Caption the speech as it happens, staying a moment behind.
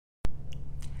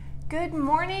Good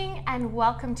morning and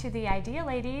welcome to the Idea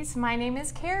Ladies. My name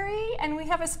is Carrie and we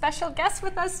have a special guest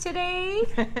with us today.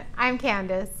 I'm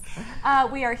Candice.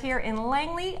 We are here in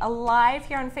Langley, live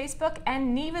here on Facebook,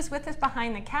 and Neve is with us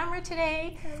behind the camera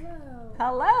today. Hello.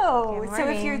 Hello. Good So if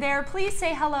morning. you're there, please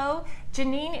say hello.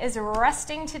 Janine is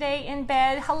resting today in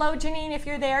bed. Hello, Janine. If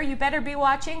you're there, you better be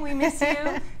watching. We miss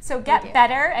you. So get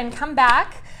better and come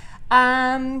back.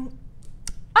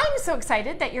 I'm so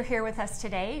excited that you're here with us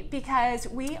today because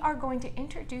we are going to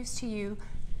introduce to you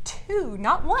two,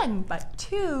 not one, but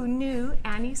two new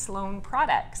Annie Sloan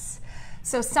products.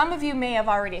 So some of you may have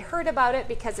already heard about it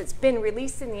because it's been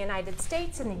released in the United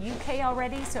States and the UK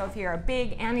already. So if you're a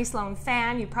big Annie Sloan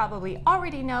fan, you probably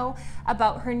already know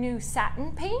about her new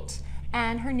satin paint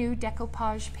and her new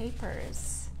decoupage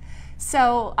papers.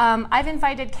 So I've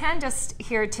invited Candice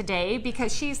here today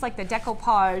because she's like the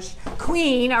decoupage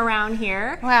queen around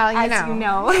here. Well, as you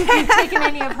know, if you've taken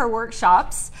any of her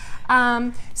workshops.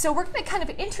 So we're going to kind of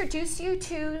introduce you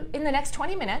to, in the next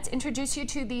 20 minutes, introduce you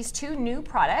to these two new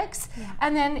products. Yeah.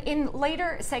 And then in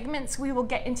later segments, we will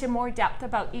get into more depth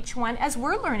about each one as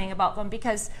we're learning about them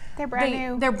because they're brand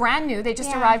new. They're brand new. They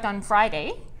just arrived on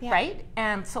Friday, right?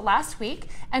 So last week.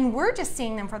 And we're just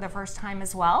seeing them for the first time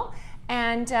as well.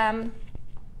 And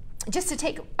just to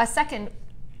take a second,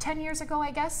 10 years ago,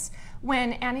 I guess,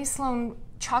 when Annie Sloan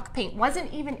chalk paint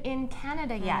wasn't even in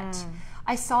Canada yet,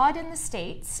 I saw it in the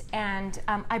States and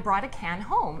I brought a can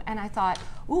home and I thought,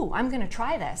 ooh, I'm going to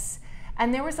try this.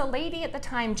 And there was a lady at the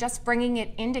time just bringing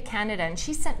it into Canada and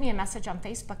she sent me a message on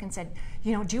Facebook and said,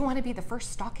 you know, do you want to be the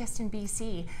first stockist in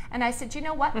BC? And I said, you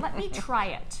know what, let me try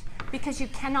it because you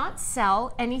cannot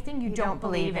sell anything you don't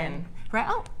believe in. Right?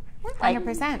 Oh.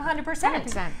 100%.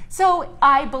 100%. So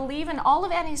I believe in all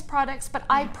of Annie's products, but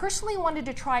I personally wanted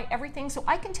to try everything so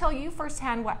I can tell you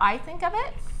firsthand what I think of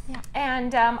it. Yeah.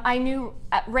 And I knew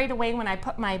right away when I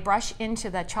put my brush into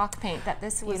the chalk paint that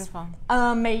this was beautiful,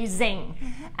 amazing.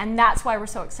 And that's why we're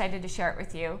so excited to share it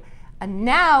with you. And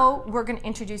now we're going to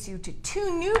introduce you to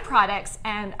two new products,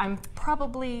 and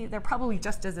they're probably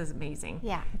just as amazing.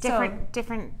 Yeah,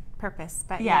 different purpose,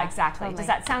 but yeah, exactly. Totally. Does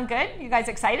that sound good? You guys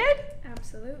excited?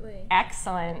 Absolutely.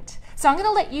 Excellent. So I'm going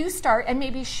to let you start and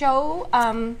maybe show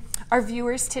our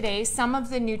viewers today some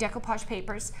of the new decoupage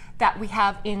papers that we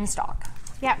have in stock.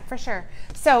 Yeah, for sure.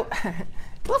 So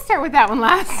we'll start with that one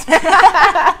last.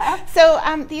 So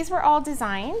these were all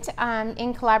designed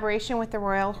in collaboration with the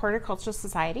Royal Horticultural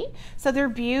Society. So they're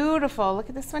beautiful. Look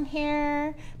at this one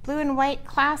here. Blue and white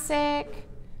classic.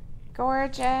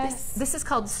 Gorgeous. This is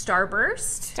called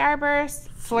Starburst. Starburst.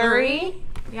 Flurry.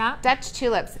 Yeah. Dutch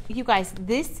tulips. You guys,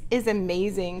 this is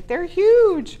amazing. They're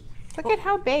huge. Look at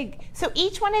how big. So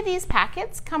each one of these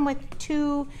packets come with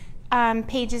two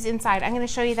pages inside. I'm going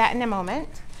to show you that in a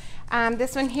moment.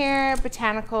 This one here,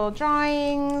 botanical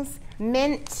drawings,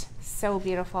 mint, so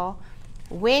beautiful,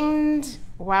 winged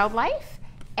wildlife,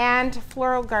 and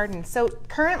floral garden. So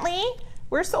currently,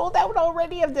 we're sold out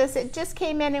already of this. It just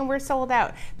came in and we're sold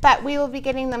out. But we will be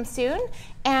getting them soon.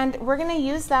 And we're going to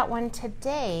use that one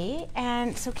today.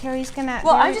 And so Carrie's going to...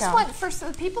 Well, I just want, for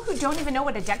the people who don't even know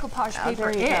what a decoupage paper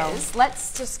is,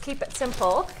 let's just keep it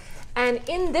simple. And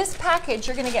in this package,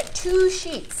 you're going to get two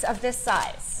sheets of this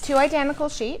size. Two identical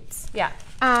sheets. Yeah.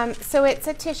 So it's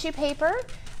a tissue paper.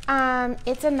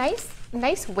 It's a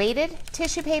nice weighted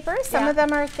tissue paper. Some of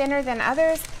them are thinner than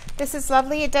others. This is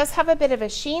lovely. It does have a bit of a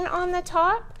sheen on the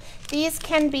top. These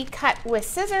can be cut with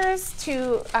scissors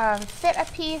to fit a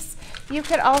piece. You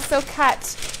could also cut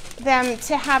them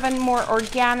to have a more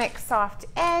organic soft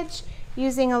edge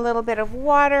using a little bit of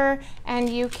water, and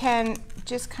you can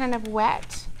just kind of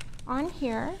wet on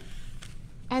here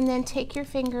and then take your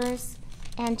fingers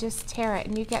and just tear it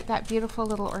and you get that beautiful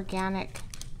little organic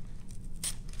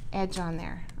edge on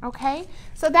there. Okay,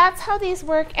 so that's how these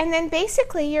work, and then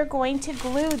basically you're going to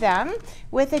glue them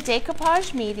with a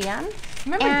decoupage medium.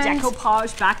 Remember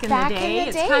decoupage back in the day?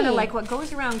 It's kind of like what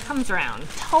goes around comes around.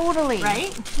 Totally.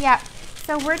 Right? Yeah.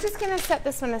 So we're just going to set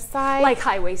this one aside. Like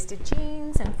high-waisted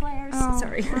jeans and flares. Oh,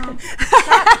 sorry. Well,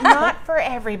 not for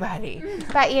everybody,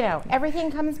 but you know,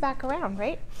 everything comes back around,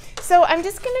 right? So I'm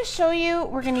just going to show you,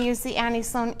 we're going to use the Annie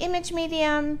Sloan image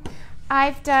medium.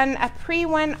 I've done a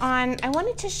pre-one on, I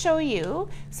wanted to show you,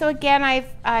 so again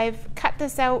I've cut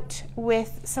this out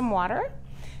with some water,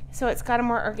 so it's got a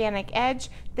more organic edge.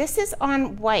 This is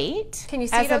on white. Can you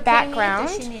see as it a okay, background.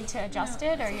 Does she need to adjust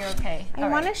it, or you're okay? I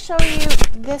want to show you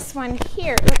this one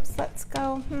here. Oops, let's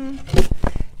go.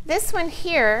 This one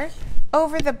here,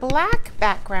 over the black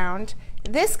background,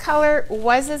 this color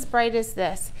was as bright as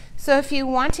this. So if you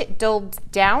want it dulled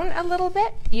down a little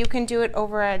bit, you can do it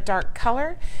over a dark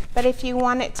color. But if you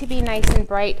want it to be nice and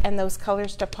bright and those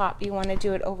colors to pop, you want to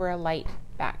do it over a light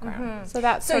background. So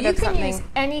that's So you can use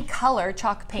any color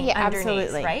chalk paint underneath,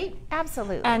 absolutely. right?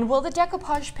 Absolutely. And will the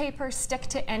decoupage paper stick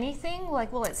to anything?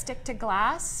 Like, will it stick to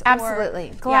glass?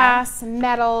 Absolutely. Glass,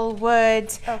 metal,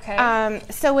 wood. Okay.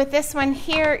 So with this one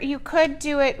here, you could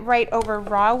do it right over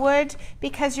raw wood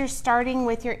because you're starting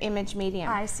with your image medium.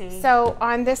 I see. So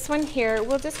on this one here,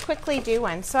 we'll just quickly do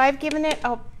one. So I've given it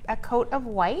a coat of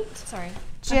white. Sorry.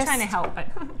 I'm trying to help,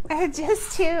 but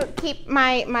just to keep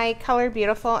my color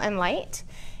beautiful and light.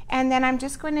 And then I'm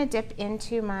just going to dip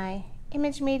into my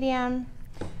image medium,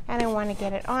 and I want to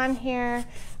get it on here.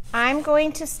 I'm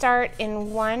going to start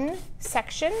in one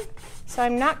section, so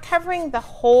I'm not covering the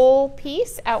whole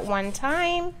piece at one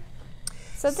time.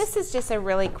 So this is just a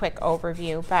really quick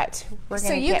overview, but we're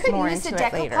going to get more into it later.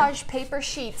 So you could use the decoupage paper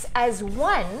sheets as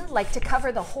one, like to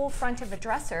cover the whole front of a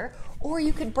dresser, or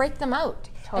you could break them out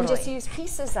and just use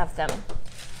pieces of them.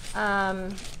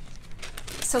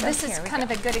 So this is kind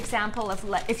of a good example of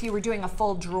if you were doing a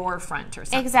full drawer front or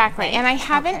something. Exactly, right? And I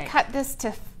haven't cut this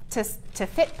to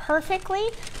fit perfectly.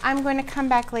 I'm going to come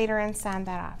back later and sand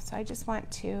that off. So I just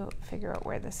want to figure out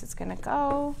where this is going to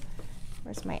go.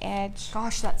 Where's my edge?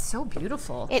 Gosh, that's so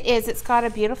beautiful. It is. It's got a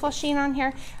beautiful sheen on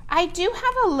here. I do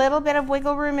have a little bit of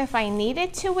wiggle room if I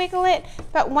needed to wiggle it,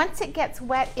 but once it gets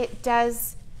wet, it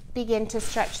does begin to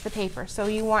stretch the paper. So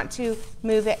you want to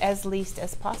move it as least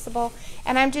as possible.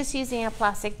 And I'm just using a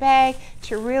plastic bag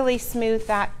to really smooth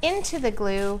that into the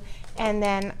glue, and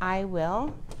then I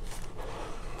will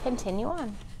continue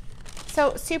on.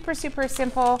 So super, super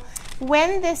simple.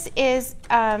 When this is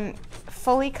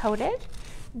fully coated,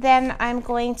 then I'm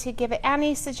going to give it,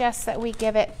 Annie suggests that we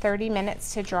give it 30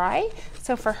 minutes to dry.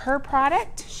 So for her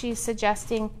product, she's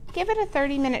suggesting give it a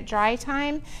 30-minute dry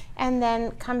time and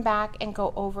then come back and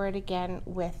go over it again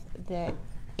with the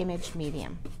image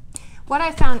medium. What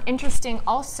I found interesting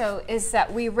also is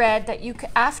that we read that you could,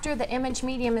 after the image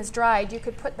medium is dried, you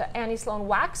could put the Annie Sloan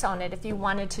wax on it if you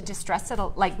wanted to distress it,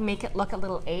 like make it look a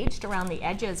little aged around the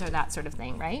edges or that sort of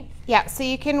thing, right? Yeah, so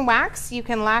you can wax, you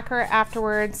can lacquer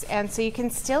afterwards, and so you can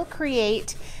still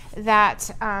create that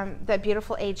that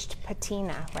beautiful aged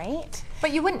patina, right?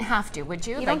 But you wouldn't have to, would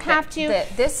you? You don't have to.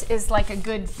 This is like a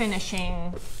good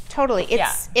finishing. Totally.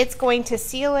 It's going to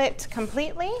seal it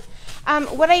completely.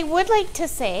 What I would like to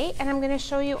say, and I'm going to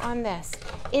show you on this,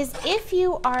 is if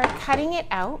you are cutting it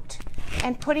out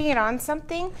and putting it on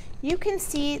something, you can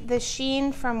see the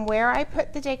sheen from where I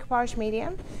put the decoupage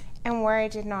medium and where I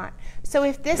did not. So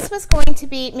if this was going to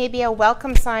be maybe a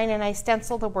welcome sign and I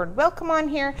stencil the word welcome on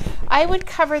here, I would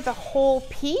cover the whole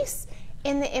piece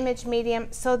in the image medium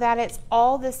so that it's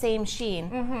all the same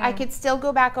sheen. I could still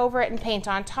go back over it and paint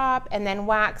on top and then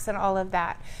wax and all of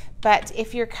that. But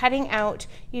if you're cutting out,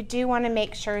 you do want to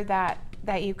make sure that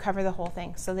you cover the whole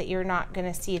thing so that you're not going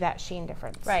to see that sheen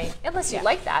difference. Right, unless you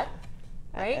like that,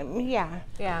 right? Yeah.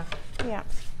 Yeah. Yeah.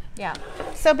 Yeah.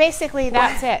 So basically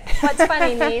that's it. What's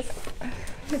funny, Neve?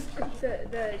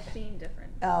 the sheen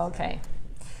difference. Oh, okay.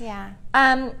 Yeah.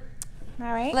 All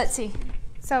right. Let's see.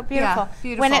 So beautiful. Yeah,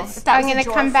 beautiful. When it's, I'm going to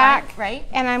come back, right?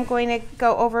 And I'm going to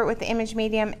go over it with the image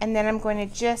medium, and then I'm going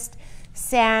to just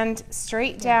sand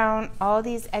straight down all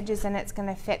these edges, and it's going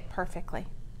to fit perfectly.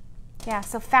 Yeah,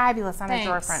 so fabulous on a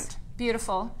drawer front.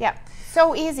 Beautiful. Yeah,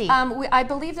 so easy. I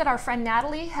believe that our friend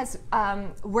Natalie has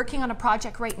working on a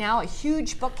project right now, a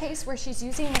huge bookcase where she's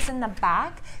using this in the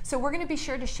back. So we're going to be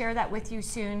sure to share that with you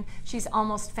soon. She's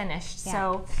almost finished. Yeah,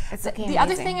 so the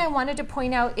other thing I wanted to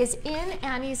point out is in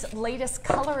Annie's latest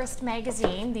colorist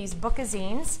magazine, these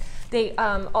bookazines, they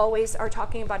always are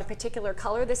talking about a particular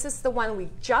color. This is the one we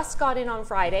just got in on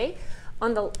Friday.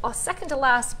 On the second to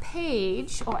last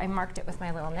page, oh, I marked it with my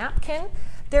little napkin.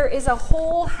 There is a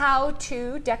whole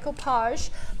how-to decoupage.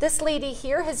 This lady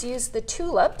here has used the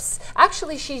tulips.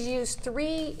 Actually, she's used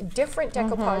 3 different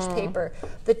decoupage paper.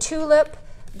 The tulip,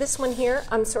 this one here,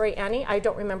 I'm sorry, Annie, I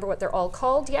don't remember what they're all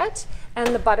called yet,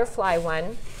 and the butterfly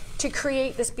one to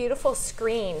create this beautiful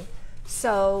screen.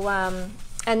 So,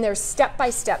 and there's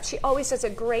step-by-step. She always does a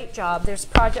great job. There's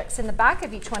projects in the back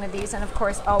of each one of these, and of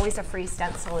course, always a free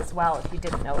stencil as well, if you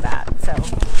didn't know that. So.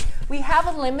 We have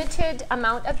a limited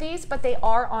amount of these, but they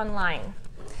are online.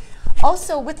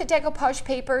 Also, with the decoupage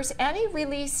papers, Annie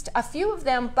released a few of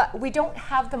them, but we don't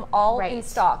have them all in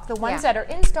stock. The ones that are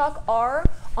in stock are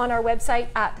on our website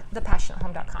at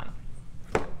thepassionatehome.com.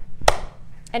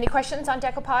 Any questions on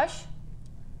decoupage?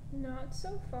 Not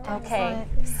so far. Okay.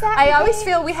 I always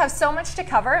feel we have so much to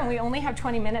cover, and we only have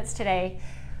 20 minutes today.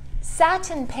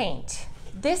 Satin paint.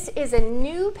 This is a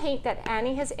new paint that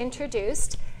Annie has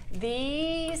introduced.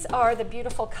 These are the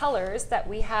beautiful colors that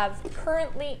we have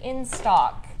currently in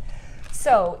stock.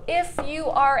 So if you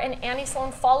are an Annie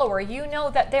Sloan follower, you know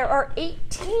that there are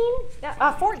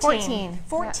 14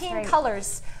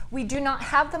 colors. We do not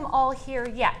have them all here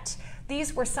yet.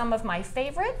 These were some of my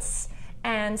favorites,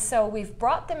 and so we've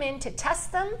brought them in to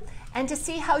test them and to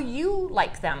see how you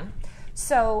like them.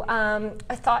 So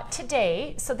I thought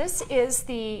today, so this is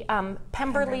the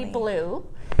Pemberley Blue,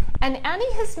 and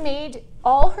Annie has made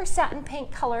all her satin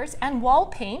paint colors and wall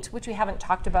paint, which we haven't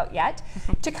talked about yet,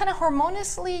 to kind of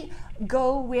harmoniously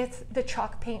go with the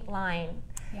chalk paint line.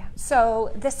 Yeah.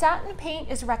 So the satin paint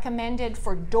is recommended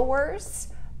for doors,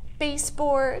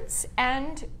 baseboards,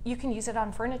 and you can use it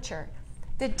on furniture.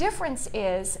 The difference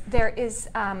is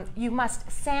you must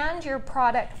sand your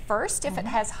product first if it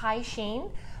has high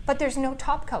sheen, but there's no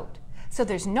top coat. So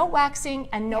there's no waxing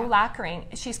and no lacquering.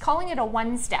 She's calling it a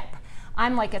one-step.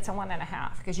 I'm like, it's a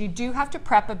 1.5, because you do have to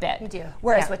prep a bit. You do.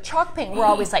 Whereas with chalk paint, we're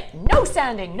always like, no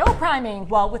sanding, no priming.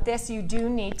 Well, with this, you do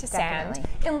need to sand,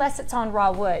 unless it's on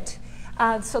raw wood.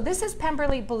 So this is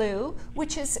Pemberley Blue,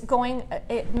 which is going,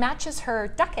 it matches her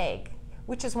duck egg,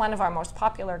 which is one of our most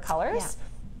popular colors.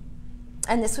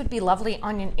 Yeah. And this would be lovely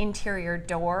on an interior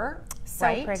door,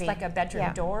 right? Pretty. Like a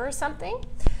bedroom door or something.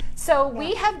 So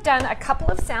we have done a couple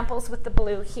of samples with the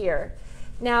blue here.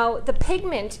 Now the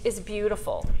pigment is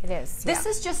beautiful. It is. This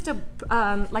is just a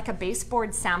like a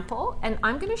baseboard sample, and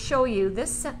I'm going to show you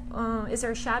this. Is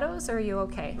there shadows, or are you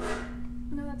okay?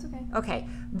 No, that's okay. Okay,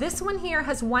 this one here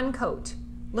has one coat.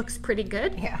 Looks pretty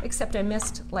good. Yeah. Except I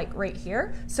missed like right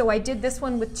here, so I did this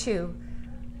one with 2.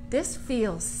 This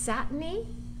feels satiny,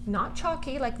 not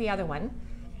chalky like the other one,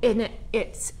 and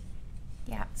it's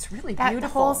really beautiful. The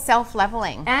whole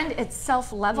self-leveling. And it's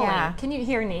self-leveling. Yeah. Can you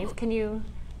hear, Neve? Can you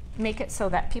make it so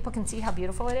that people can see how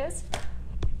beautiful it is?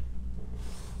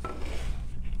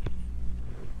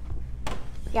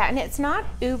 Yeah, and it's not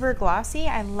uber glossy.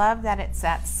 I love that it's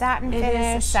that satin finish.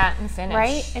 It is a satin finish.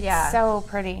 Right? It's so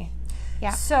pretty.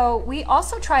 Yeah. So we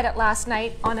also tried it last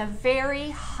night on a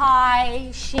very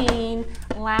high sheen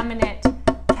laminate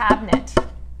cabinet.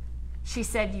 She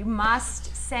said, you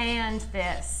must sand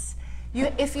this.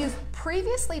 If you've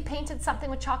previously painted something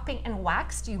with chalk paint and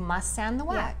waxed, you must sand the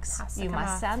wax. You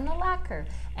must sand the lacquer.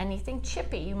 Anything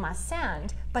chippy, you must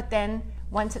sand. But then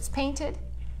once it's painted,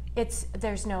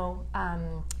 there's no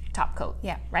top coat.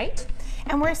 Yeah. Right?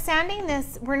 And we're sanding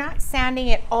this, we're not sanding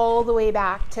it all the way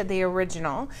back to the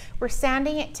original. We're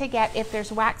sanding it to get, if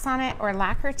there's wax on it or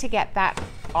lacquer, to get that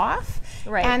off.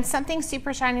 Right. And something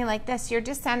super shiny like this, you're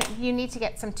just sanding, you need to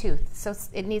get some tooth. So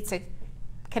it needs to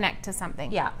connect to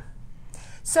something. Yeah.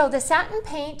 So the satin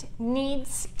paint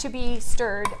needs to be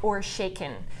stirred or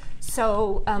shaken.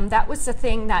 So that was the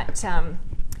thing that,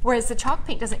 whereas the chalk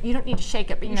paint you don't need to shake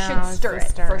it, but you should stir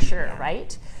it for sure,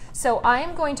 right? So I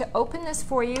am going to open this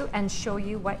for you and show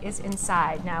you what is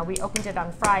inside. Now, we opened it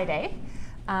on Friday.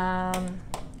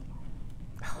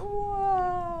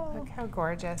 Whoa. Look how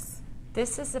gorgeous.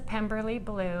 This is the Pemberley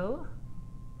Blue.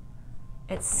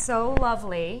 It's so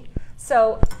lovely.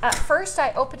 So at first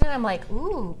I opened it and I'm like,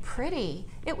 ooh, pretty.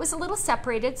 It was a little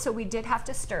separated, so we did have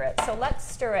to stir it. So let's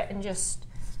stir it and just...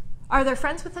 Are there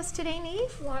friends with us today,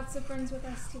 Neve? Lots of friends with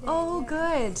us today. Oh,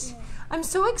 good. Yeah. I'm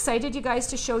so excited, you guys,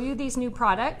 to show you these new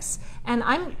products, and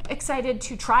I'm excited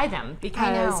to try them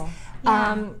because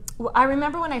I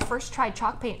remember when I first tried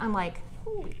chalk paint, I'm like,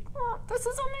 holy crap, this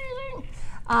is amazing.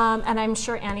 And I'm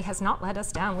sure Annie has not let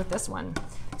us down with this one.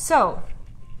 So,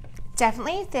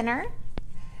 definitely thinner.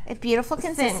 A beautiful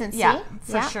consistency. Yeah,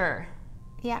 for sure.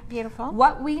 Yeah, beautiful.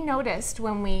 What we noticed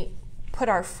when we put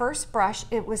our first brush,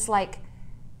 it was like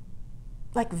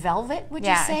velvet, would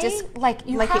you say? Just like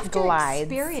you have it glides.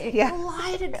 To experience it.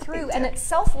 Glided through, and it's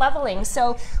self-leveling.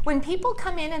 So when people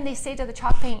come in and they say to the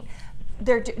chalk paint,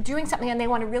 they're doing something and they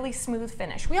want a really smooth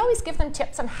finish, we always give them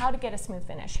tips on how to get a smooth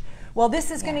finish. Well,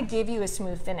 this is going to give you a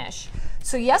smooth finish.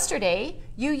 So yesterday,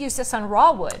 you used this on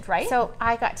raw wood, right? So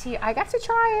I got to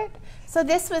try it. So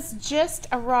this was just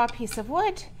a raw piece of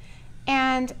wood.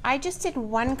 And I just did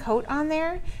one coat on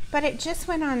there, but it just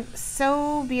went on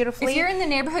so beautifully. If you're in the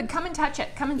neighborhood, come and touch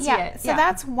it. Come and see it. So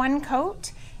that's one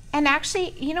coat. And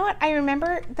actually, you know what? I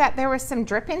remember that there was some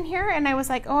drip in here, and I was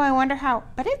like, oh, I wonder how.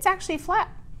 But it's actually flat.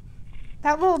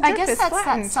 That little drip is flattened.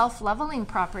 That's that self-leveling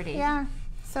property. Yeah.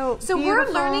 So we're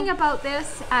learning about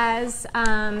this as,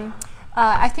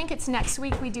 I think it's next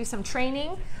week we do some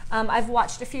training. I've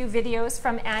watched a few videos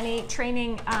from Annie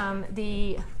training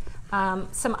the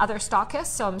some other stockists,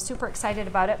 so I'm super excited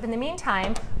about it. But in the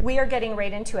meantime, we are getting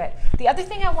right into it. The other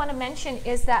thing I want to mention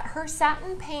is that her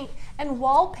satin paint and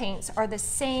wall paints are the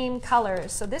same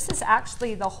colors. So this is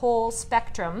actually the whole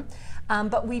spectrum,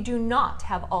 but we do not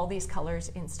have all these colors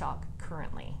in stock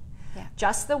currently. Yeah.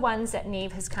 Just the ones that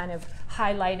Neve has kind of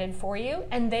highlighted for you,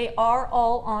 and they are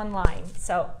all online.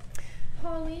 So,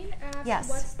 Pauline asked, yes.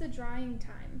 What's the drying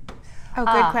time? Oh,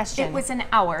 good question. It was an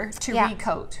hour to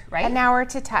recoat, right? An hour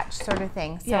to touch sort of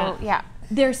thing. So, yeah.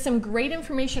 There's some great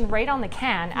information right on the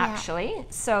can, actually. Yeah.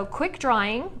 So, quick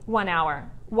drying, 1 hour.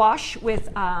 Wash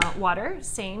with water,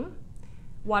 same.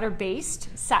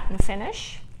 Water-based satin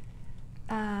finish.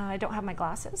 I don't have my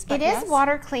glasses. But it is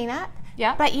water cleanup.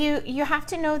 Yeah. But you have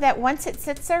to know that once it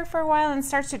sits there for a while and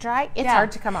starts to dry, it's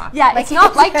hard to come off. Yeah, like, it's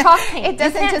not like chalk paint. It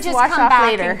doesn't just wash come off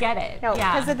back later. And get it. No,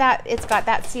 because of that, it's got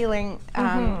that sealing.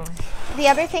 The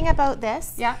other thing about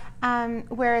this,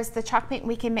 whereas the chalk paint,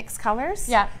 we can mix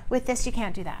colors. With this, you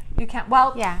can't do that. You can't.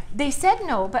 Well, they said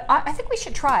no, but I think we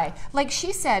should try. Like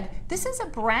she said, this is a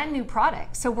brand new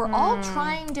product, so we're all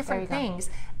trying different things.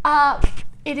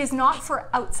 It is not for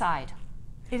outside.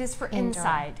 It is for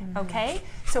inside, okay?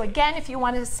 So again, if you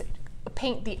want to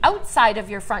paint the outside of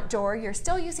your front door, you're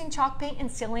still using chalk paint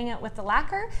and sealing it with the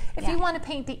lacquer. If you want to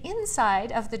paint the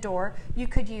inside of the door, you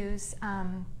could use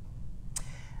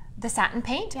the satin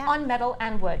paint on metal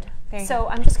and wood. So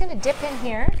I'm just going to dip in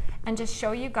here and just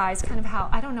show you guys kind of how,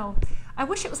 I don't know, I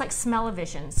wish it was like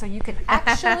smell-o-vision so you could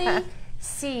actually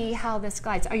see how this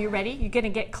glides. Are you ready? You're going to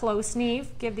get close,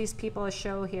 Neve? Give these people a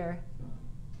show here.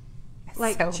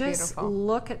 Like, so just beautiful.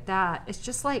 Look at that. It's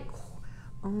just like,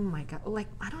 oh my God, like,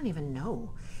 I don't even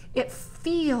know. It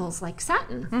feels like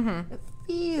satin. It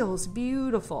feels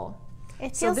beautiful.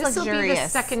 It feels luxurious. So this will be the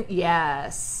second,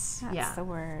 yes. That's the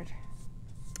word.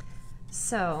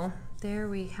 So there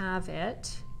we have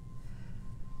it.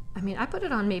 I mean, I put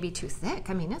it on maybe too thick.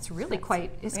 I mean, it's really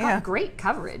quite, it's got great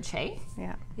coverage, hey?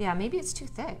 Yeah. Yeah, maybe it's too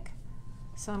thick.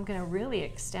 So I'm gonna really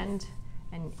extend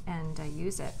and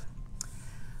use it.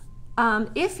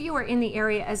 If you are in the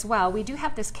area as well, we do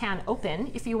have this can open.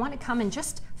 If you want to come and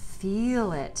just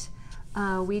feel it.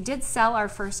 We did sell our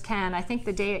first can, I think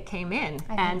the day it came in.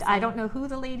 I don't know who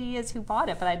the lady is who bought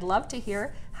it, but I'd love to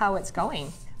hear how it's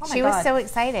going. Oh my God. Was so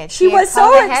excited. She was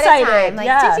so excited.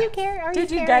 Like, did you care? Did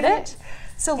you get it?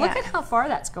 So look at how far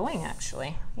that's going,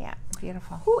 actually. Yeah,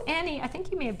 beautiful. Oh, Annie, I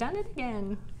think you may have done it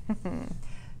again.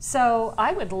 So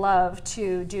I would love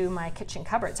to do my kitchen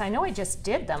cupboards. I know I just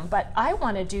did them, but I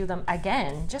want to do them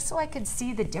again just so I could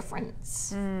see the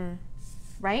difference,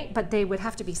 right? But they would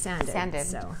have to be sanded.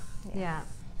 So, yeah.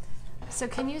 So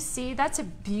can you see? That's a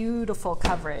beautiful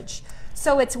coverage.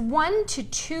 So it's 1 to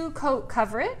 2 coat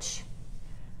coverage,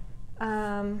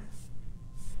 and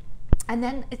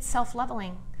then it's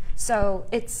self-leveling. So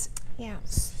it's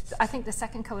I think the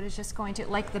second coat is just going to,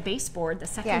 like the baseboard, the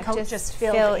second coat just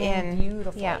fill in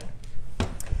beautifully. Yeah.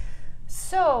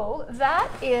 So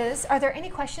that is, are there any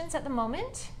questions at the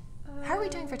moment? How are we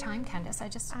doing for time, Candice? I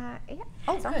just,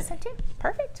 Oh, good.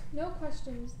 Perfect. No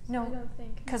questions, no, I don't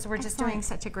think. Because we're just doing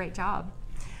such a great job.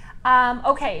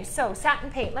 Okay, so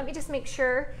satin paint. Let me just make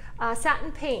sure.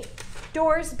 Satin paint,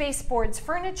 doors, baseboards,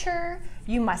 furniture.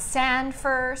 You must sand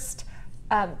first.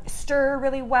 Stir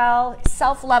really well,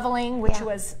 self-leveling,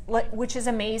 which is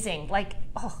amazing. Like,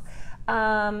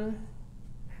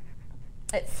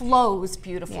 it flows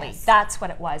beautifully. Yes. That's what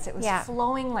it was. It was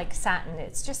flowing like satin.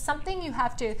 It's just something you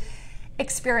have to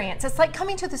experience. It's like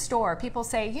coming to the store. People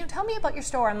say, tell me about your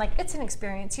store. I'm like, it's an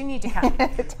experience. You need to come.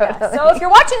 So if you're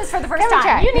watching this for the first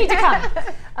time, you need to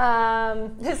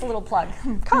come. Here's a little plug.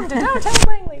 Come to downtown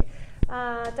Langley.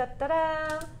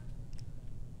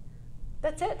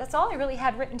 That's it. That's all I really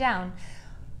had written down.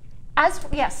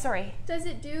 Yes, sorry. Does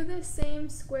it do the same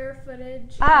square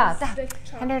footage as the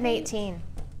chalk 118.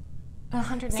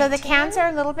 118. So the cans are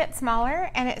a little bit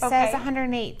smaller, and it says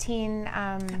 118.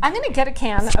 I'm going to get a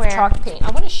can of chalk paint.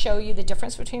 I want to show you the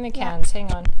difference between the cans.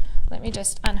 Hang on. Let me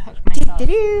just unhook myself.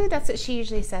 That's what she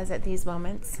usually says at these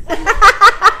moments.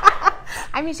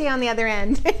 I'm usually on the other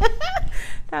end.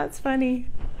 That's funny.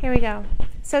 Here we go.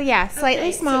 So yeah,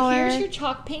 slightly smaller. So here's your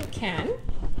chalk paint can,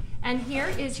 and here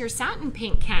is your satin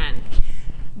paint can.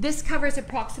 This covers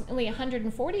approximately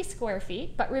 140 square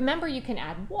feet, but remember you can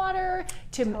add water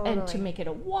and to make it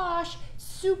a wash.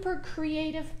 Super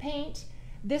creative paint.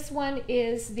 This one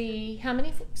is the, how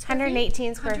many square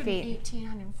 118 feet? square feet. 118,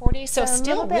 140. So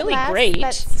still really less, great.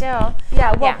 But still.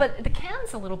 Yeah, well, but the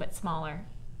can's a little bit smaller,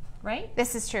 right?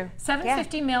 This is true.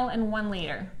 750 mil and 1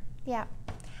 liter. Yeah.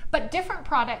 But different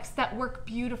products that work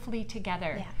beautifully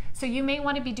together. Yeah. So you may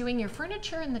want to be doing your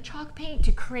furniture in the chalk paint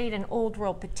to create an old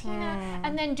world patina,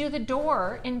 and then do the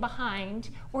door in behind,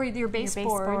 or your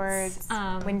baseboards,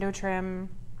 window trim.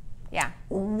 Yeah.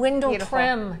 Window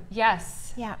trim,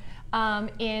 yes. Yeah.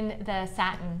 In the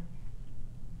satin.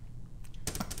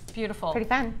 Beautiful. Pretty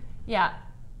fun. Yeah.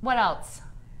 What else?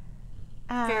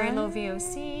 Very low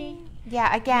VOC.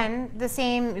 Yeah, again, the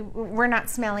same. We're not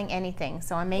smelling anything,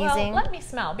 so amazing. Well, let me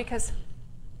smell, because,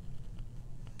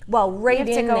 well, right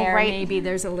in there, maybe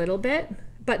there's a little bit,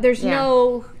 but there's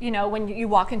no, you know, when you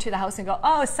walk into the house and go,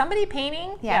 oh, is somebody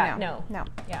painting? Yeah, no,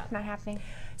 yeah, not happening.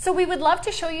 So we would love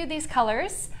to show you these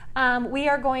colors. We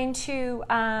are going to,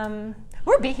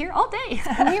 we'll be here all day.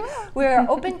 We will. We're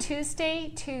open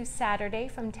Tuesday to Saturday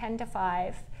from 10 to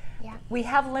 5. Yeah. We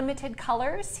have limited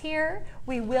colors here.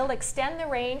 We will extend the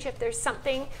range. If there's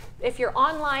something, if you're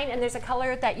online and there's a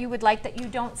color that you would like that you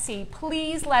don't see,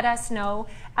 please let us know,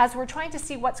 as we're trying to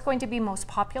see what's going to be most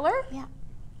popular. Yeah.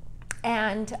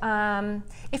 And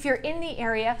if you're in the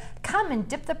area, come and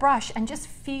dip the brush and just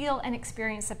feel and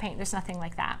experience the paint. There's nothing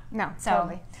like that. No, so,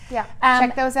 totally. Yeah,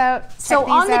 check those out. So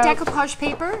on the decoupage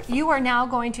paper, you are now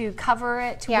going to cover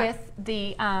it with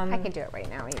the... I can do it right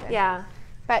now even. Yeah.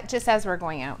 But just as we're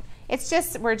going out. It's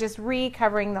just, we're just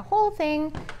recovering the whole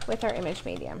thing with our image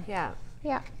medium. Yeah.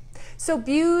 Yeah. So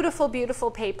beautiful,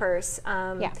 beautiful papers.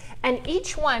 And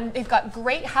each one, they've got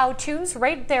great how-tos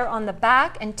right there on the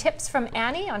back, and tips from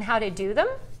Annie on how to do them.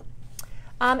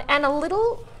 And a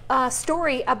little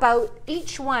story about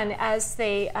each one as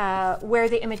they, where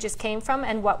the images came from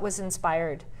and what was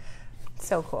inspired.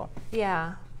 So cool.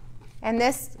 Yeah. And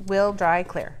this will dry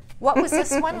clear. What was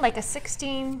this one? Like a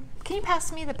 16? Can you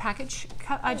pass me the package?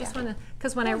 I just want to,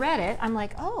 because when I read it, I'm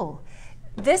like, oh,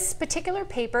 this particular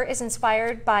paper is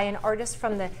inspired by an artist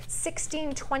from the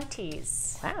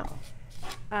 1620s.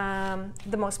 Wow.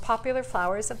 The most popular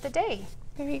flowers of the day.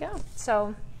 There you go.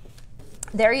 So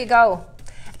there you go.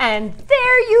 And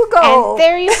there you go. And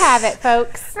there you have it,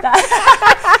 folks.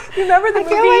 You remember the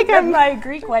movie like My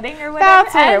Greek Wedding or whatever?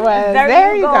 That's what it was.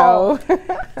 There you go.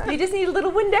 You just need a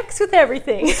little Windex with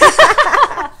everything.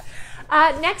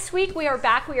 Next week we are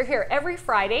back. We are here every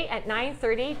Friday at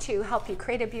 9:30 to help you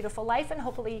create a beautiful life and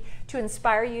hopefully to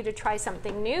inspire you to try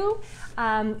something new.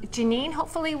 Janine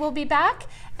hopefully will be back,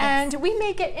 and we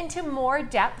may get into more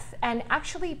depth and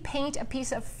actually paint a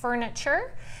piece of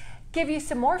furniture, give you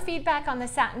some more feedback on the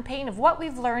satin paint of what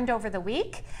we've learned over the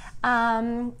week.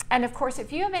 And of course,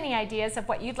 if you have any ideas of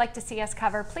what you'd like to see us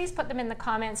cover, please put them in the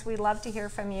comments. We'd love to hear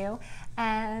from you.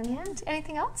 And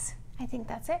anything else? I think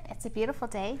that's it. It's a beautiful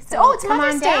day. So, oh, it's come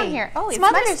Mother's on Day. Down here. Oh, it's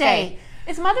Mother's Day.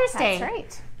 It's Mother's Day. That's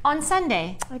right. On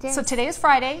Sunday. Okay. So today is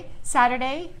Friday.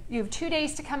 Saturday, you have 2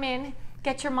 days to come in,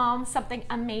 get your mom something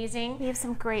amazing. We have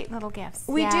some great little gifts.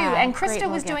 We do. And Krista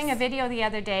was doing a video the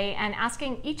other day and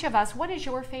asking each of us, what is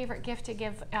your favorite gift to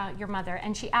give your mother?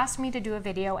 And she asked me to do a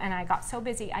video, and I got so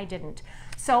busy I didn't.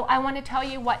 So I want to tell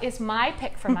you what is my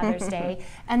pick for Mother's Day,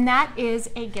 and that is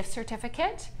a gift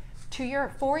certificate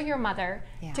for your mother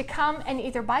to come and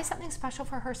either buy something special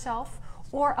for herself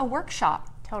or a workshop.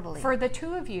 Totally. For the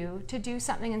two of you to do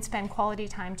something and spend quality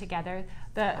time together.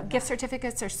 The gift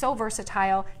certificates are so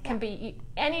versatile, can be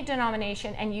any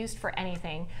denomination and used for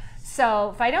anything.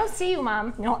 So if I don't see you,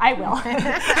 Mom, no, I will.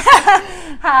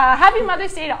 Happy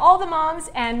Mother's Day to all the moms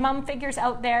and mom figures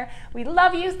out there. We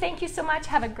love you. Thank you so much.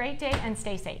 Have a great day and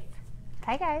stay safe.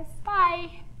 Bye, guys.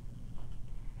 Bye.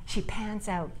 She pans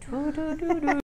out.